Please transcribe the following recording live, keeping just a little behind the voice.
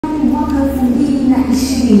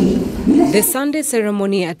The Sunday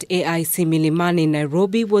ceremony at AIC Milimani,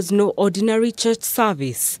 Nairobi was no ordinary church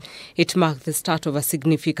service. It marked the start of a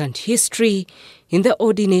significant history in the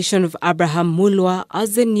ordination of Abraham Mulwa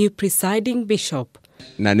as the new presiding bishop.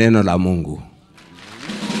 Na neno la Mungu.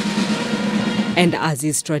 And as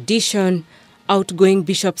is tradition, outgoing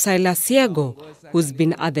Bishop Silas Yego, who's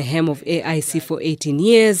been at the helm of AIC for 18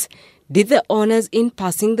 years, did the honors in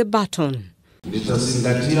passing the baton.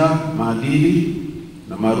 Nitazingatia maadili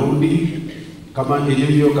na marudi kama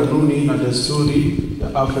ilivyo kanuni na desturi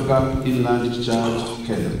ya Africa Inland Church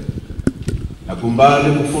Kenya.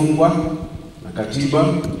 Nakubali kufungwa na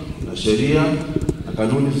katiba na sheria na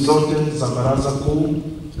kanuni zote za Baraza Kuu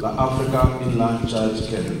la Africa Inland Church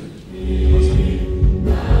Kenya.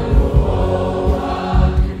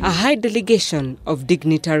 A high delegation of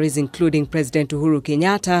dignitaries including President Uhuru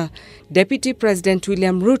Kenyatta, Deputy President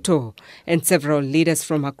William Ruto, and several leaders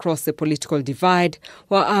from across the political divide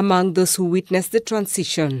were among those who witnessed the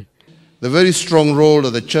transition. The very strong role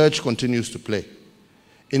that the church continues to play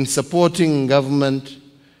in supporting government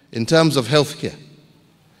in terms of healthcare,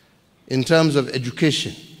 in terms of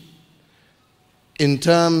education, in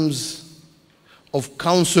terms of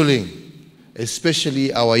counseling,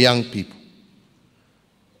 especially our young people,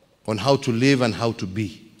 on how to live and how to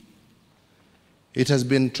be. It has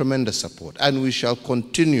been tremendous support, and we shall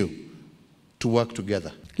continue to work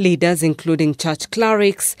together. Leaders, including church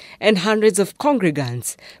clerics and hundreds of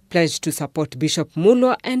congregants, pledged to support Bishop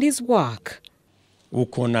Mulwa and his work.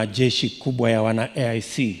 Uko na jeshi kubwa ya wana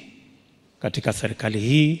AIC katika serikali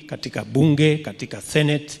hii, katika bunge, katika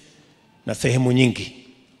Senate na sehemu nyingi.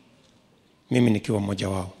 Mimi nikiwa mmoja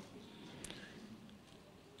wao.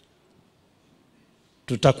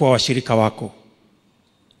 Tutakuwa washirika wako.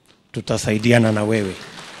 Tutasaidiana na wewe.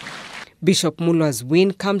 Bishop Mulwa's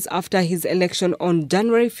win comes after his election on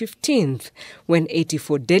January 15th, when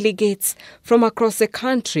 84 delegates from across the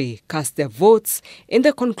country cast their votes in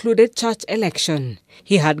the concluded church election.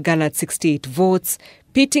 He had garnered 68 votes,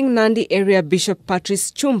 beating Nandi area Bishop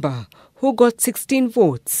Patrice Chumba, who got 16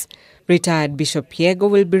 votes. Retired Bishop Yego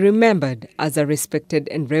will be remembered as a respected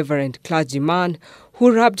and reverent clergyman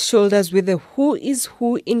who rubbed shoulders with the who is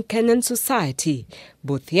who in Kenyan society,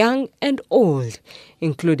 both young and old,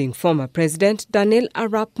 including former President Daniel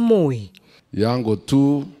Arap Moi. Yangu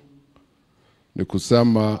tu ni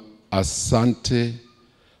kusema asante,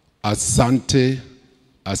 asante,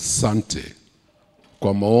 asante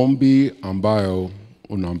kwa maombi ambayo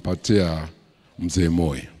unampatia mzee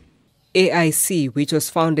Moi. AIC, which was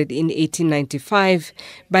founded in 1895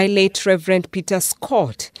 by late Reverend Peter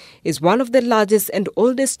Scott, is one of the largest and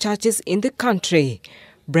oldest churches in the country.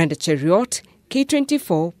 Brenda, Cheruiyot,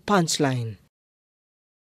 K24, Punchline.